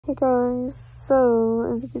Hey guys, so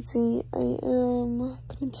as you can see, I am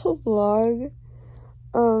going to vlog.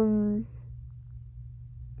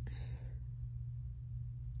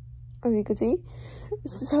 As you can see,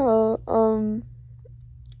 so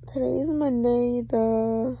today is Monday,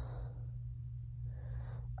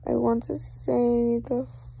 I want to say the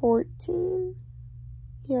 14th.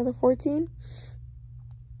 Yeah, the 14th.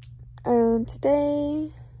 And today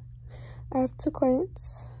I have 2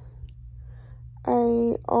 clients.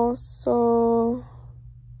 I also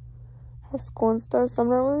have school and stuff, so I'm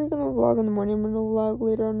not really gonna vlog in the morning. I'm gonna vlog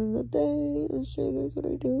later on in the day and show you guys what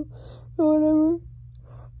I do or whatever.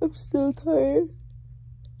 I'm still tired.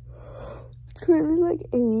 It's currently like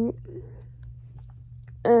 8,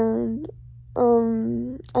 and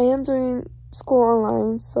I am doing school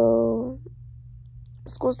online, so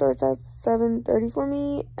school starts at 7:30 for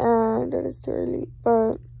me, and that is too early,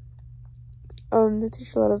 but the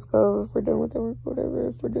teacher let us go if we're done with the work or whatever,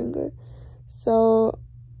 if we're doing good. So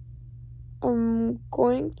I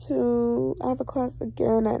have a class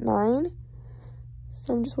again at 9,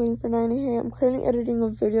 so I'm just waiting for 9 a.m. I'm currently editing a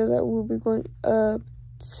video that will be going up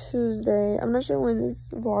Tuesday. I'm not sure when this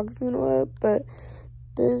vlog is gonna go up, but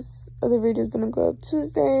this other video is gonna go up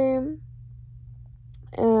Tuesday.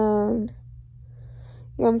 And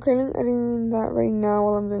yeah, I'm currently editing that right now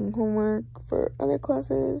while I'm doing homework for other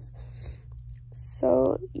classes.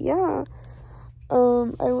 So yeah, I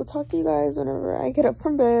will talk to you guys whenever I get up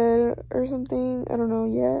from bed or something. I don't know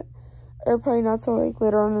yet, or probably not till like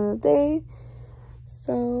later on in the day.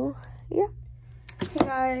 So yeah. Hey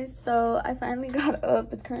guys, so I finally got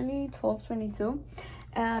up. It's currently 12:22,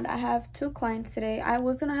 and I have 2 clients today. I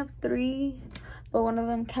was gonna have 3, but one of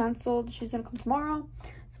them canceled. She's gonna come tomorrow,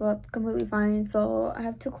 so that's completely fine. So I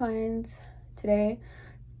have 2 clients today.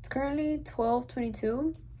 It's currently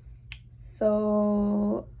 12:22.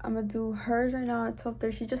 So I'm gonna do hers right now at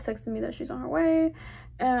 12:30. She just texted me that she's on her way,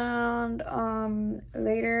 and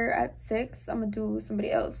later at 6 I'm gonna do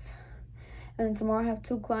somebody else. And then tomorrow I have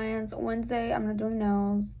 2 clients. Wednesday I'm not doing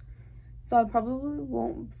nails, so I probably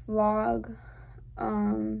won't vlog.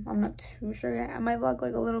 I'm not too sure yet. I might vlog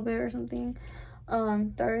like a little bit or something.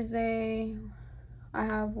 Thursday I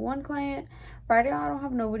have 1 client. Friday I don't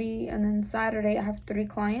have nobody, and then Saturday I have 3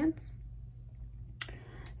 clients.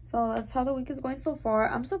 So that's how the week is going so far.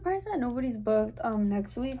 I'm surprised that nobody's booked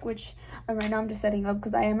next week, which right now I'm just setting up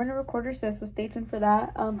because I am in a recorder set, so stay tuned for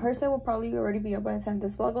that. Her set will probably already be up by the time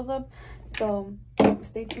this vlog goes up, so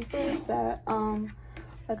stay tuned for the set.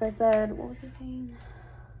 Like I said, what was I saying?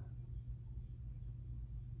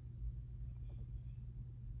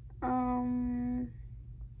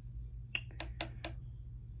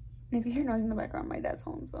 If you hear noise in the background, my dad's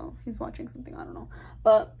home, so he's watching something, I don't know.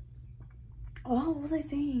 But oh, what was I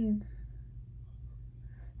saying?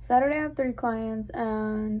 Saturday I have 3 clients,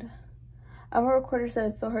 and I'm a recorder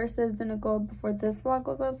set, so her set is gonna go up before this vlog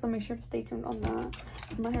goes up, so make sure to stay tuned on that.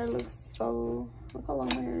 My hair looks so, look how long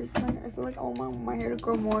my hair is. I feel like I want my hair to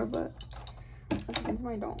grow more, but at the same time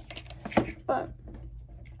I don't. But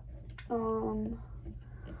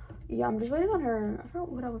yeah, I'm just waiting on her. I forgot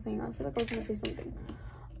what I was saying. I feel like I was gonna say something.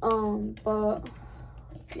 But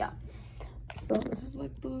yeah. So this is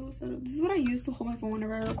like the little setup. This is what I use to hold my phone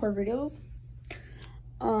whenever I record videos.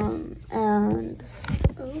 And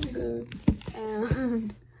oh good.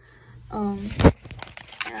 And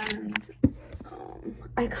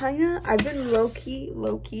I've been low-key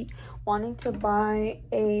wanting to buy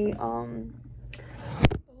a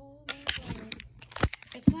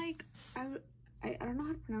it's like I don't know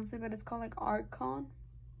how to pronounce it, but it's called like Archon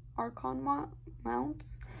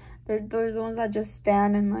mounts. They're the ones that just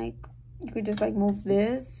stand, and like you could just like move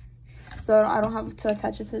this, so I don't have to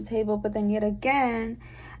attach it to the table. But then yet again,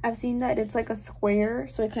 I've seen that it's like a square,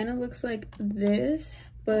 so it kind of looks like this,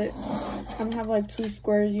 but I'm gonna have like 2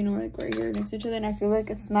 squares, you know, like right here next to each other, and I feel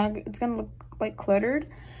like it's gonna look like cluttered,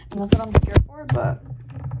 and that's what I'm scared for, but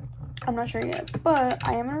I'm not sure yet. But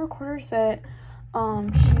I am in a recorder set.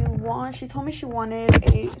 She told me she wanted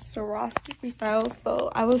a Swarovski freestyle,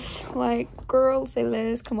 so I was like, girl, say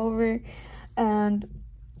less, come over. And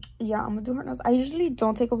yeah, I'm gonna do her nails. I usually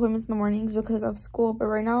don't take appointments in the mornings because of school, but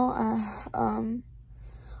right now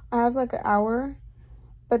I have like an hour,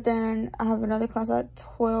 but then I have another class at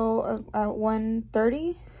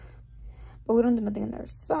 1:30, but we don't do nothing in there.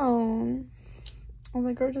 So I was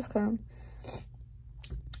like, girl, just come.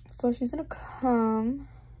 So she's gonna come.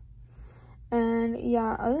 And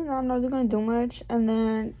yeah, other than that, I'm not really gonna do much. And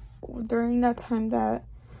then during that time that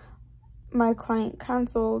my client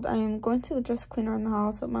canceled, I am going to just clean around the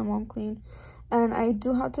house, help my mom clean. And I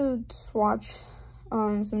do have to swatch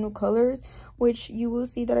some new colors, which you will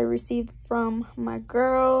see that I received from my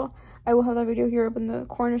girl. I will have that video here up in the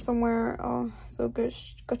corner somewhere. So go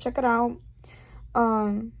check it out.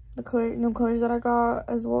 The new colors that I got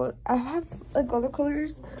as well. I have like other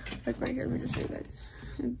colors like right here. Let me just show you guys.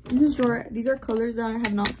 In this drawer, these are colors that I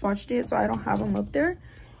have not swatched yet, so I don't have them up there.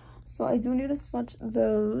 So I do need to swatch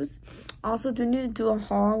those. I also do need to do a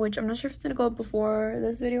haul, which I'm not sure if it's gonna go up before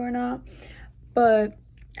this video or not, but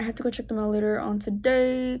I have to go check them out later on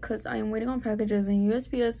today because I am waiting on packages and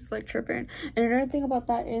USPS is like tripping. And another thing about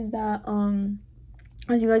that is that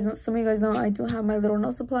as you guys know, some of you guys know, I do have my little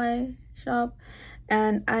nail supply shop,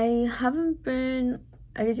 and I haven't been,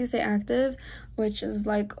 I guess you say, active, which is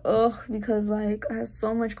like because like I have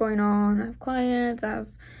so much going on. I have clients, I have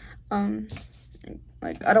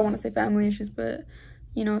like, I don't want to say family issues, but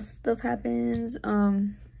you know, stuff happens.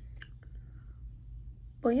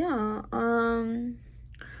 But yeah,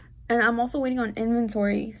 and I'm also waiting on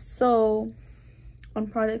inventory, so on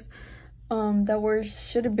products that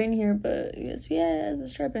should have been here, but USPS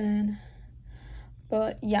is tripping.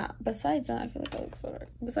 But yeah, besides that, I feel like I look so dark.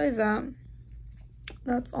 Besides that,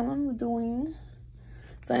 that's all I'm doing.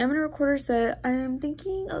 So I am in a recorder set. I am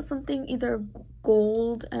thinking of something either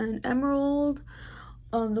gold and emerald.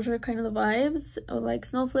 Those are kind of the vibes, or like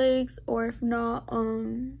snowflakes, or if not,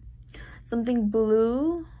 something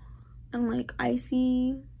blue and like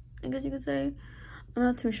icy, I guess you could say. I'm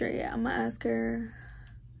not too sure yet. I'm gonna ask her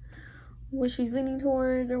what she's leaning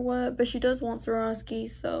towards or what, but she does want Swarovski,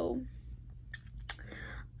 so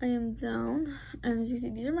I am down. And as you see,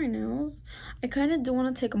 these are my nails. I kind of do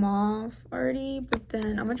want to take them off already, but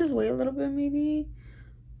then I'm gonna just wait a little bit maybe.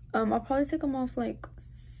 I'll probably take them off like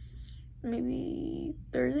maybe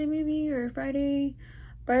Thursday maybe, or Friday.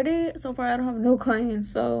 So far I don't have no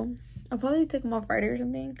clients, so I'll probably take them off Friday or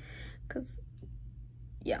something, because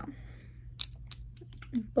yeah.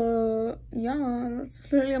 But yeah, that's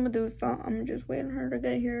literally I'm gonna do. So I'm just waiting on her to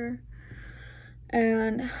get here,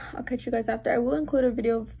 and I'll catch you guys after. I will include a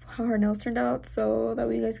video of how her nails turned out so that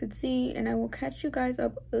way you guys could see, and I will catch you guys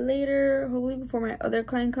up later, hopefully before my other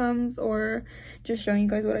client comes, or just showing you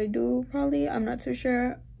guys what I do probably. I'm not too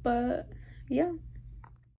sure, but yeah.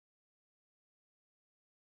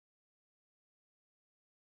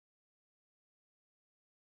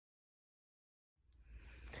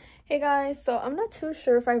 Hey guys, so I'm not too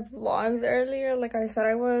sure if I vlogged earlier like I said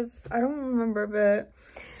I was. I don't remember, but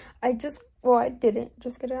I didn't.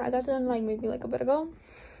 Just kidding. I got done like maybe like a bit ago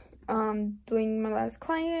doing my last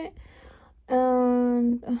client,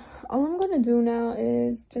 and all I'm gonna do now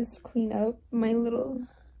is just clean up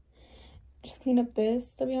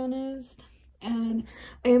this, to be honest. And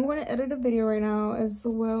I am going to edit a video right now, as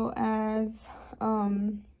well as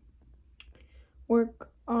work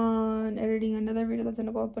on editing another video that's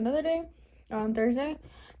gonna go up another day, on Thursday.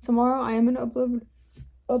 Tomorrow I am gonna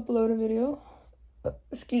upload a video.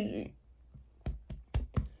 Excuse me.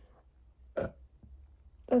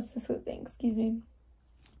 That's disgusting. Excuse me.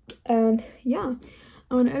 And yeah,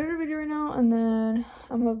 I'm gonna edit a video right now, and then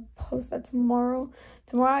I'm gonna post that tomorrow.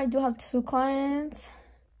 Tomorrow I do have 2 clients,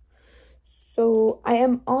 so I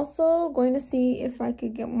am also going to see if I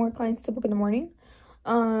could get more clients to book in the morning.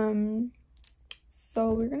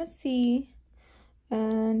 So we're gonna see,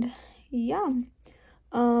 and yeah,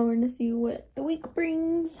 we're gonna see what the week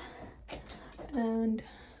brings. And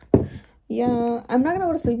yeah, I'm not gonna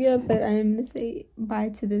go to sleep yet, but I'm gonna say bye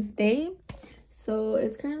to this day. So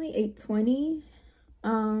it's currently 8:20.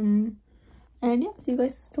 And yeah, see you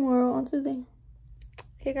guys tomorrow on Tuesday.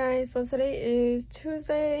 Hey guys, so today is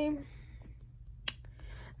Tuesday.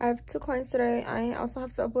 I have 2 clients today. I also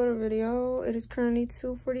have to upload a video. It is currently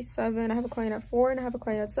 2:47. I have a client at 4 and I have a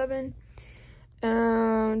client at 7.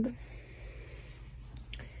 And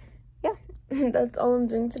yeah, that's all I'm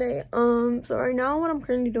doing today. So right now what I'm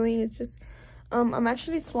currently doing is just I'm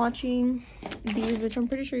actually swatching these, which I'm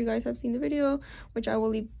pretty sure you guys have seen the video, which I will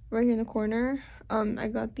leave right here in the corner. I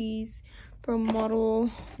got these from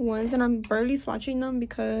Modelones, and I'm barely swatching them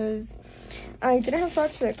because I didn't have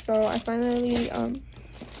swatch sticks, so I finally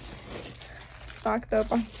stocked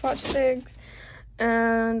up on swatch sticks.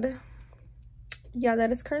 And yeah,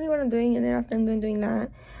 that is currently what I'm doing. And then after I'm doing that,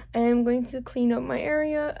 I am going to clean up my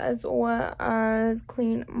area as well as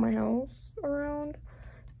clean my house around.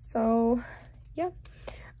 So yeah,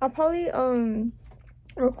 I'll probably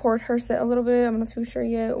record her set a little bit. I'm not too sure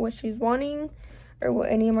yet what she's wanting or what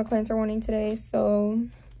any of my clients are wanting today. So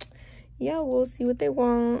yeah, we'll see what they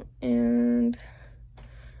want. And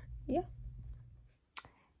yeah.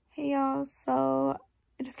 Hey y'all, so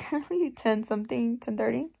it is currently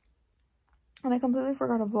 10:30, and I completely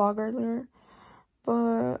forgot to vlog earlier.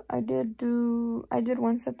 but I did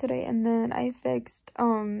one set today, and then I fixed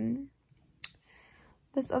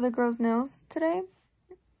this other girl's nails today.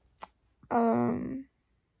 And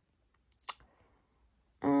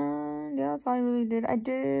yeah, that's all I really did. I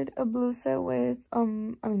did a blue set with a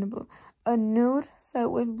nude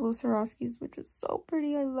set with blue Swarovskis, which was so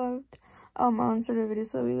pretty. I loved. I'll insert a video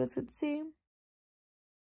so you guys could see.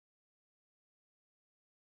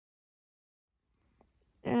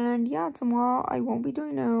 And yeah, tomorrow I won't be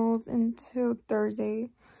doing nails until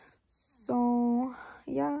Thursday. So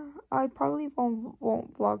yeah, I probably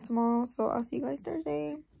won't vlog tomorrow. So I'll see you guys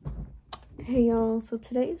Thursday. Hey y'all, so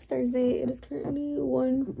today is Thursday. It is currently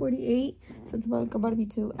 1:48, so it's about to be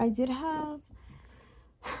 2. I did have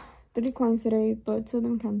 3 clients today, but 2 of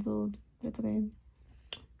them canceled, but it's okay.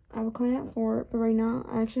 I have a client at 4, but right now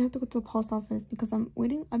I actually have to go to the post office because I've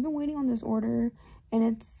been waiting on this order, and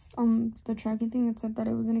it's the tracking thing. It said that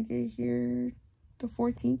it was gonna get here the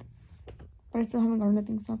 14th, but I still haven't gotten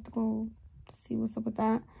anything, so I have to go see what's up with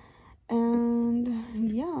that. And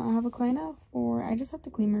yeah, I have a client at 4. I just have to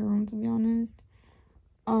clean my room, to be honest.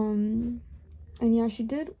 And yeah, she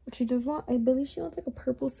does want, I believe she wants like a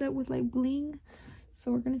purple set with like bling,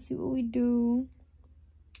 so we're gonna see what we do.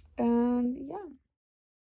 And yeah.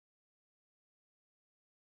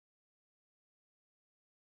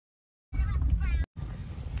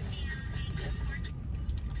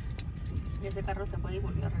 Y ese carro se puede y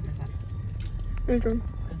volvió a regresar. Okay.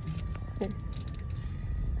 Sí.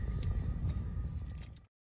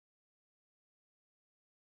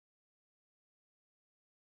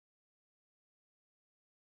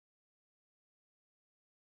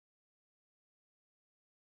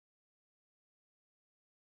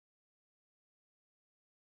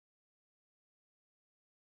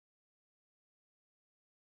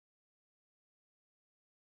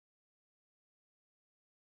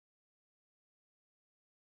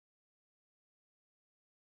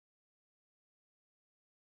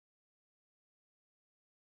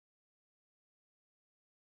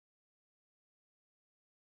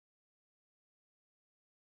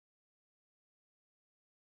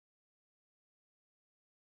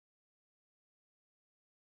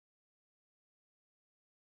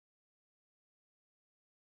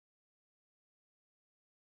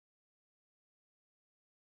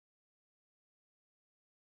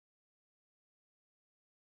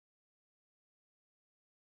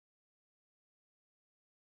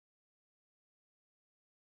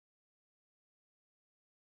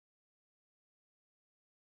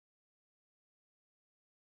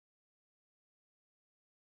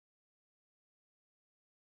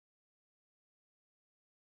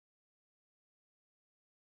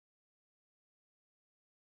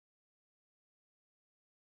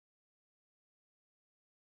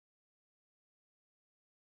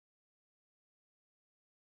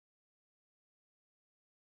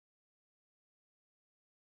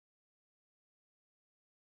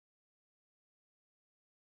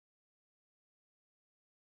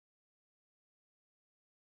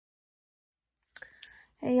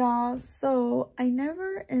 Hey y'all, so I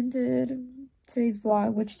never ended today's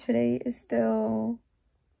vlog, which today is still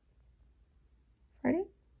Friday?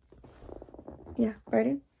 Yeah,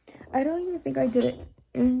 Friday. I don't even think I did an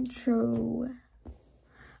intro.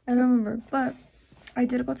 I don't remember, but I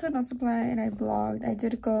did go to a nail supply and I vlogged. I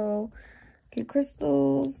did go get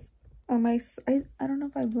crystals. I don't know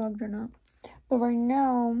if I vlogged or not, but right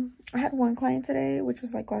now I had one client today, which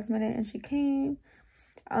was like last minute, and she came.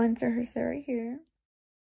 I'll insert her set right here.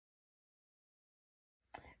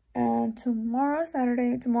 And tomorrow,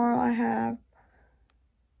 Saturday, I have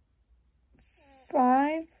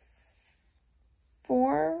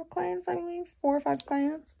 4 clients, I believe. 4 or 5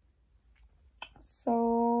 clients.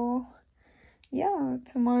 So, yeah,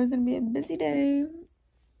 tomorrow's gonna be a busy day.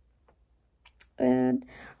 And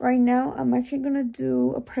right now, I'm actually gonna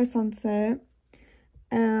do a press-on set.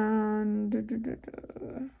 And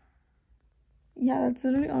yeah, that's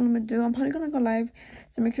literally all I'm gonna do. I'm probably gonna go live,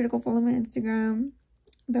 so make sure to go follow my Instagram.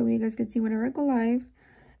 That way you guys can see whenever I go live.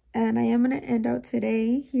 And I am gonna end out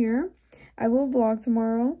today here. I will vlog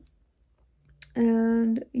tomorrow.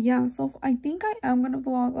 And yeah, so I think I am gonna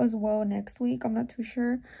vlog as well next week. I'm not too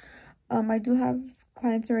sure. I do have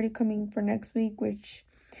clients already coming for next week, which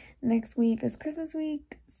next week is Christmas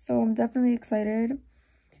week, so I'm definitely excited.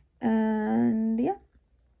 And yeah,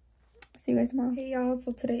 see you guys tomorrow. Hey y'all,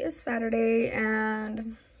 so today is Saturday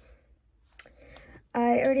and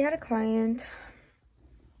I already had a client.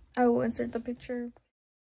 I will insert the picture.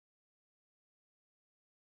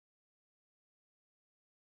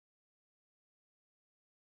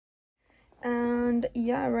 And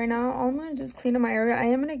yeah, right now all I'm gonna do is clean up my area. I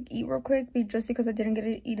am gonna eat real quick just because I didn't get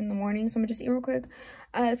to eat in the morning, so I'm gonna just eat real quick.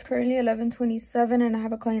 It's currently 11:27 and I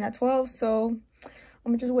have a client at 12, so I'm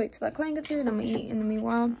gonna just wait till that client gets here and I'm gonna eat in the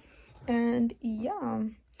meanwhile. And yeah,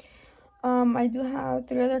 I do have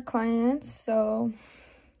 3 other clients, so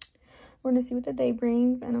we're gonna see what the day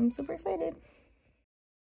brings, and I'm super excited.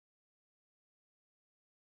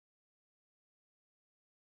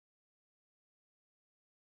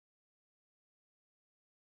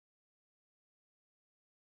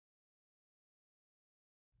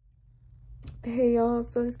 Hey y'all,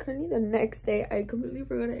 so it's currently the next day. I completely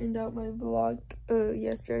forgot to end out my vlog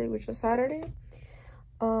yesterday, which was Saturday.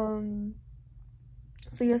 So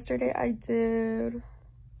yesterday I did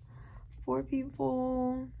 4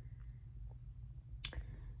 people,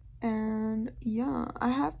 and yeah, I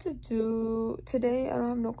have to do today. I don't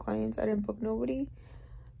have no clients. I didn't book nobody.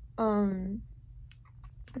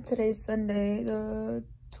 Today's Sunday the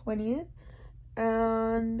 20th,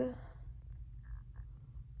 and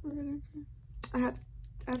I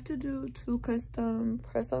have to do 2 custom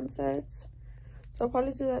press-on sets, so I'll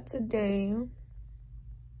probably do that today.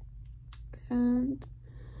 And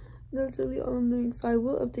that's really all I'm doing, so I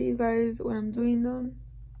will update you guys when I'm doing them.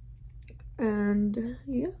 And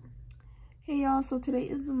yeah, hey y'all, so today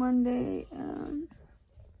is Monday and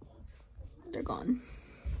they're gone.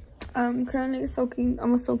 I'm currently soaking.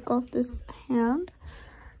 I'm gonna soak off this hand.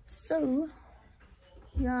 So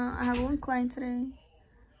yeah, I have 1 client today.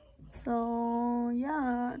 So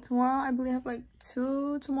yeah, tomorrow I believe I have like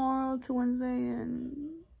 2 tomorrow, 2 Wednesday,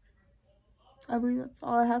 and I believe that's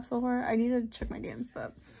all I have so far. I need to check my DMs,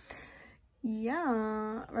 but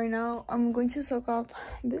yeah, right now I'm going to soak off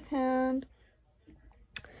this hand,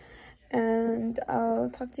 and I'll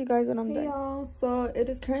talk to you guys when I'm done. Hey y'all, so it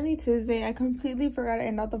is currently Tuesday. I completely forgot to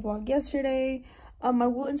end out the vlog yesterday. I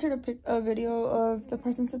will insert a video of the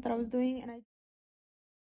press-on set that I was doing, and I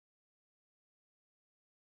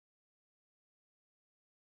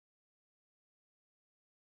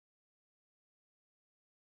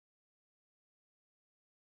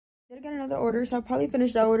did get another order, so I'll probably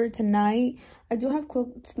finish that order tonight. I do have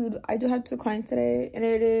 2 clients today, and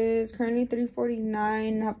it is currently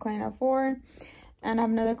 3:49. I have a client at 4, and I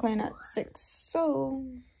have another client at 6. So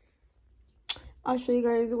I'll show you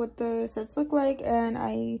guys what the sets look like, and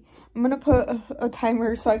I'm gonna put a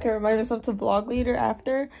timer so I can remind myself to vlog later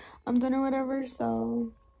after I'm done or whatever.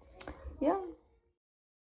 So yeah.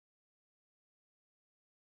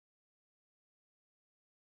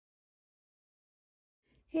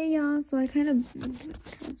 Hey y'all, so I kind of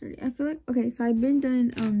I feel like, okay, so I've been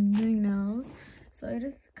doing nails. So it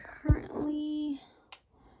is currently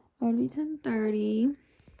about to be 10:30,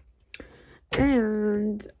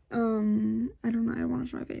 and I don't know, I don't want to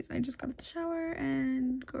show my face. I just got out the shower,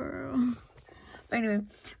 and girl. But anyway,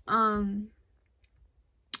 I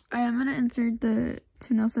am gonna insert the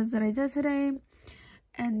 2 nail sets that I did today.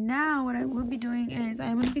 And now what I will be doing is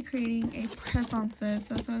I'm going to be creating a press-on set.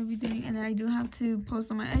 So that's what I'll be doing. And then I do have to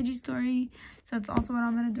post on my IG story. So that's also what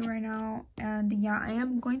I'm going to do right now. And yeah, I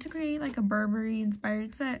am going to create like a Burberry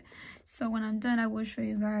inspired set. So when I'm done, I will show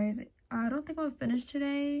you guys. I don't think I'll finish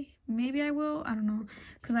today. Maybe I will. I don't know.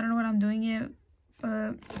 Because I don't know what I'm doing yet.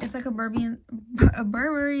 But it's like a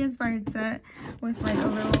Burberry inspired set with like a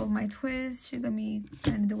little of my twist. She let me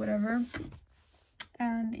kind of do whatever.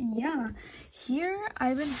 And yeah, here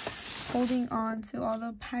I've been holding on to all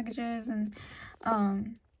the packages and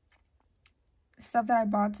stuff that I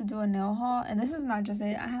bought to do a nail haul. And this is not just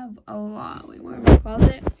it. I have a lot way more in my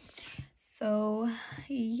closet. So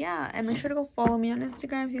yeah, and make sure to go follow me on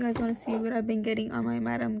Instagram if you guys want to see what I've been getting on my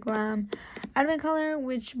Madam Glam advent calendar,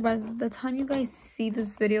 which by the time you guys see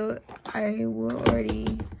this video, I will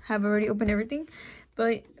already opened everything.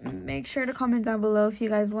 But make sure to comment down below if you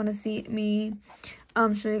guys want to see me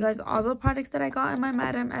show you guys all the products that I got in my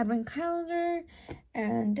Madam advent calendar.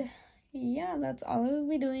 And yeah, that's all I will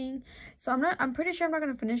be doing. So I'm pretty sure I'm not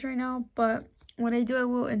gonna finish right now, but when I do, I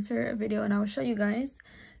will insert a video and I will show you guys.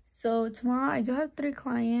 So tomorrow I do have 3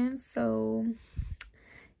 clients, so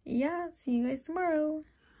yeah, see you guys tomorrow.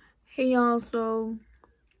 Hey y'all, so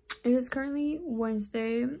it is currently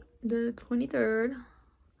Wednesday the 23rd,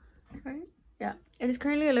 right? Yeah, it is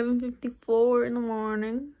currently 11:54 in the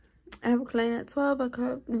morning. I have a client at 12. I have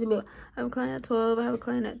a client at 12. I have a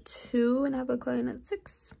client at 2, and I have a client at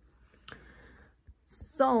 6.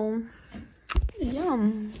 So yeah,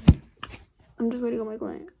 I'm just waiting on my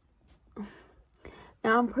client.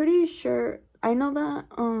 Now I'm pretty sure, I know that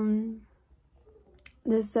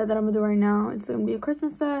this set that I'm gonna do right now, it's gonna be a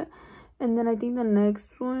Christmas set, and then I think the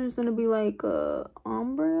next one is gonna be like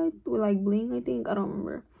ombre with like bling, I think. I don't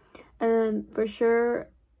remember. and for sure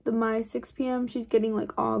my 6 p.m. she's getting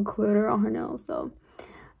like all glitter on her nails, so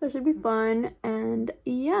that should be fun. And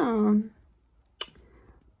yeah,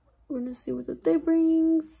 we're gonna see what the day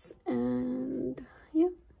brings, and yeah.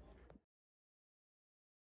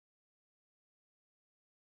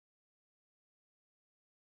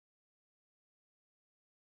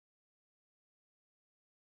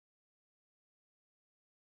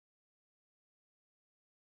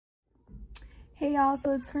 Hey y'all,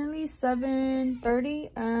 so it's currently 7:30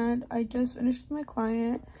 and I just finished with my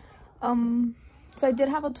client. So I did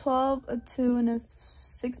have a 12, a 2, and a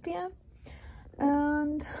 6 p.m.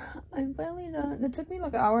 and I'm finally done. It took me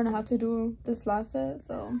like an hour and a half to do this last set,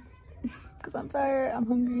 so because I'm tired, I'm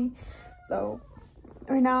hungry. So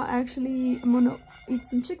right now actually I'm gonna eat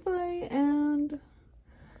some Chick-fil-A, and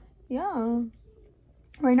yeah,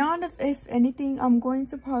 right now if anything I'm going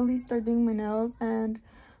to probably start doing my nails and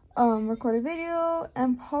record a video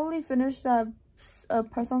and probably finish that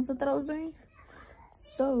press on set that I was doing.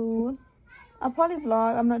 So I'll probably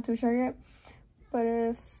vlog, I'm not too sure yet, but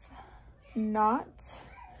if not,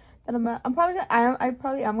 then I'm probably gonna I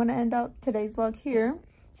probably am gonna end out today's vlog here.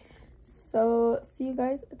 So see you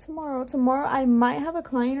guys tomorrow. I might have a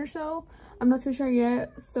client or so, I'm not too sure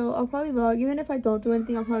yet, so I'll probably vlog. Even if I don't do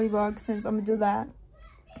anything, I'll probably vlog, since I'm gonna do that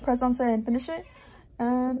press on set and finish it.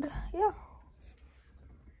 And yeah.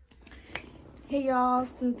 Hey y'all,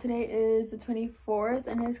 so today is the 24th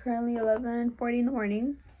and it's currently 11:40 in the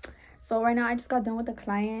morning. So right now I just got done with the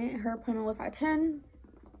client. Her appointment was at 10,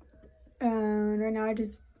 and right now I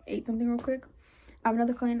just ate something real quick. I have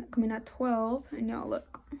another client coming at 12, and y'all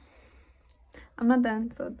look, I'm not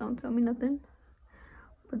done, so don't tell me nothing,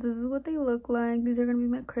 but this is what they look like. These are gonna be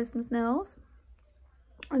my Christmas nails.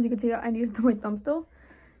 As you can see, I need to do my thumb still,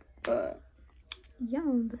 but yeah,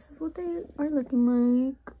 this is what they are looking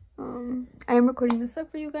like. I am recording this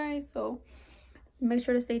up for you guys, so make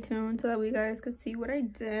sure to stay tuned so that you guys could see what I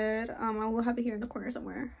did. I will have it here in the corner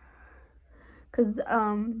somewhere, because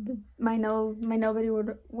my nail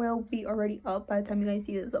video will be already up by the time you guys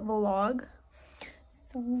see this vlog.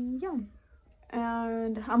 So yeah,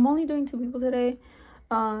 and I'm only doing 2 people today,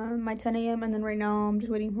 my 10 a.m. and then right now I'm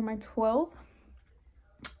just waiting for my 12.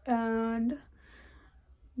 And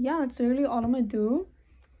yeah, that's literally all I'm gonna do.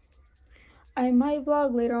 I might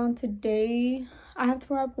vlog later on today. I have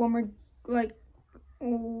to wrap 3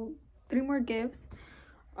 more gifts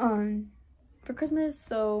for Christmas,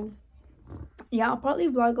 so yeah, I'll probably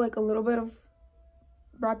vlog like a little bit of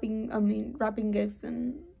wrapping gifts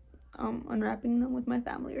and unwrapping them with my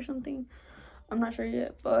family or something. I'm not sure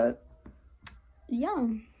yet, but yeah,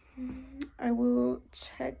 I will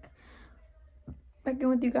check back in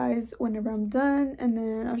with you guys whenever I'm done, and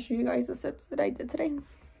then I'll show you guys the sets that I did today.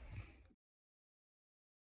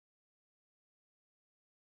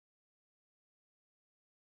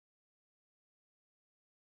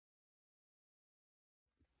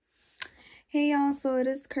 Hey y'all, so it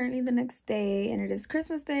is currently the next day and it is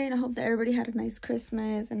Christmas Day, and I hope that everybody had a nice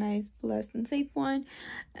Christmas, a nice, blessed, and safe one.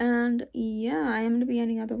 And yeah, I am going to be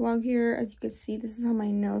ending out the vlog here. As you can see, this is how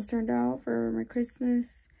my nails turned out for my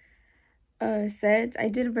Christmas sets. I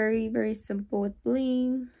did very, very simple with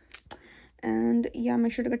bling. And yeah,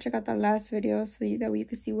 make sure to go check out that last video so that you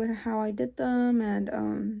can see how I did them,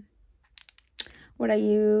 and what I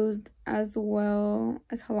used, as well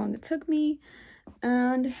as how long it took me.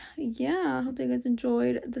 And yeah, I hope you guys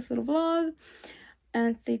enjoyed this little vlog,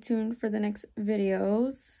 and stay tuned for the next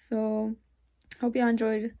videos. So hope y'all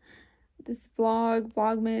enjoyed this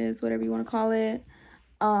vlogmas, whatever you want to call it.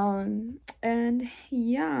 And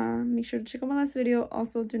yeah, make sure to check out my last video.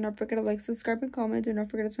 Also, do not forget to like, subscribe, and comment. Do not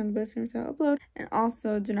forget to turn the bell so I upload, and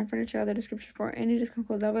also do not forget to check out the description for any discount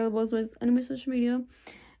codes available, as well as any of my social media.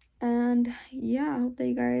 And yeah, I hope that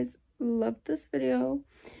you guys loved this video.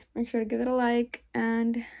 Make sure to give it a like,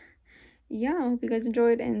 and yeah, I hope you guys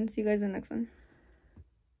enjoyed, and see you guys in the next one.